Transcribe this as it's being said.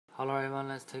Hello everyone,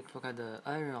 let's take a look at the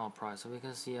iron ore price. So we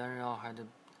can see iron ore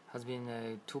has been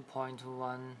a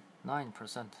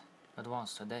 2.19%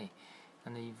 advance today.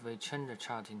 And if we change the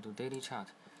chart into daily chart,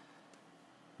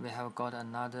 we have got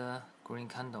another green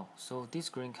candle. So this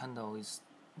green candle is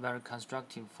very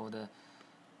constructive for the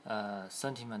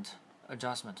sentiment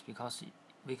adjustment, because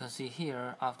we can see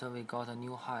here after we got a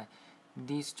new high,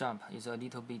 this jump is a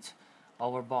little bit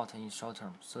overbought in short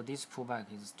term, so this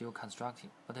pullback is still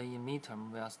constructive, but in mid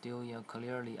term we are still in a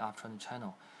clearly uptrend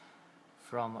channel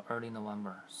from early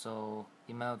November. So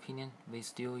in my opinion, we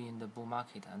still in the bull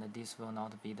market, and this will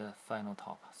not be the final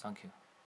top. Thank you.